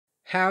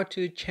How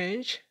to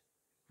change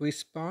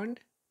respond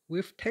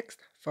with text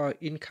for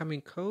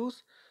incoming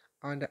calls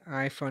on the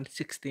iPhone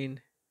 16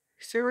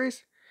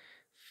 series.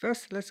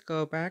 First, let's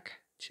go back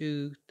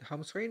to the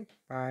home screen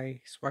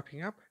by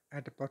swiping up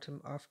at the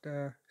bottom of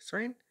the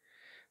screen.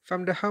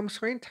 From the home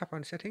screen, tap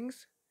on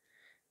Settings.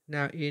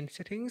 Now in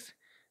Settings,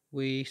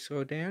 we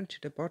scroll down to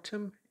the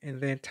bottom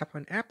and then tap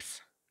on Apps.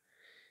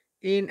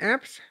 In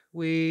Apps,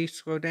 we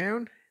scroll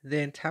down,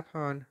 then tap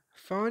on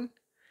Phone.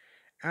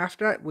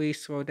 After that, we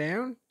scroll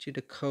down to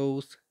the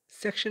calls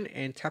section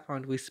and tap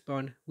on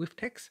Respond with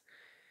Text.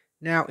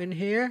 Now in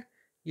here,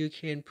 you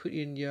can put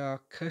in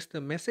your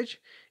custom message.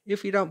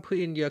 If you don't put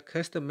in your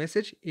custom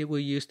message, it will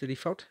use the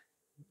default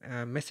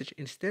message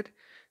instead.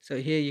 So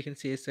here you can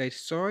see it says,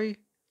 sorry,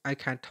 I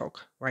can't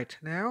talk right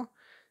now,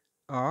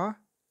 or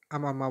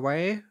I'm on my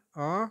way,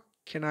 or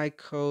can I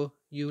call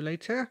you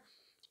later?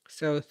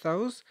 So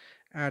those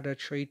are the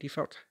three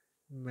default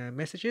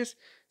messages.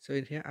 So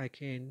in here I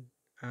can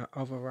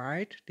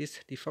override this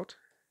default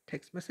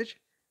text message.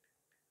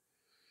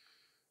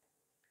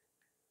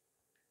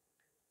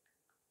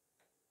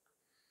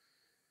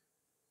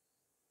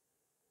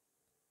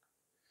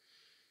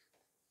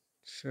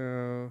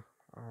 So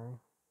I'll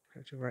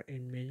have to write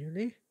in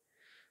manually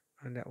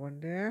on that one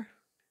there.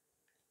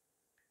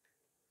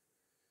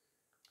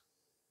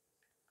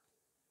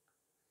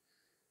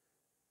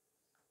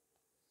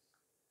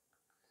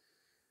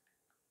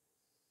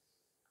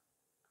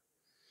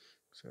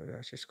 So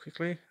that's just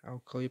quickly, I'll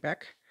call you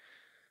back.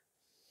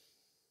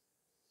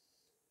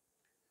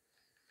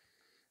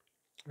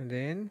 And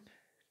then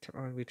tap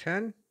on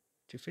return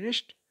to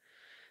finished.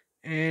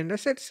 And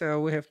that's it. So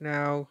we have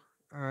now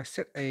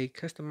set a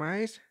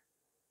customized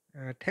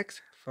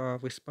text for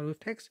respond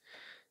with text.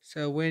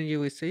 So when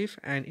you receive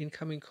an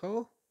incoming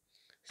call,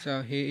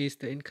 so here is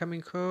the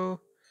incoming call,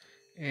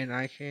 and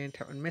I can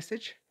tap on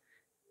message,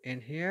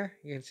 and here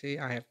you can see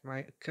I have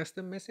my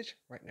custom message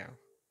right now.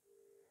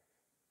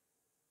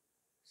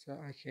 So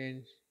I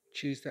can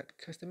choose that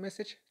custom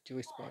message to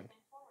respond.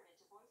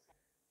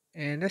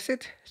 And that's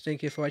it.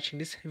 Thank you for watching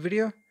this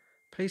video.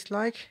 Please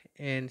like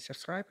and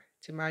subscribe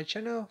to my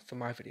channel for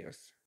more videos.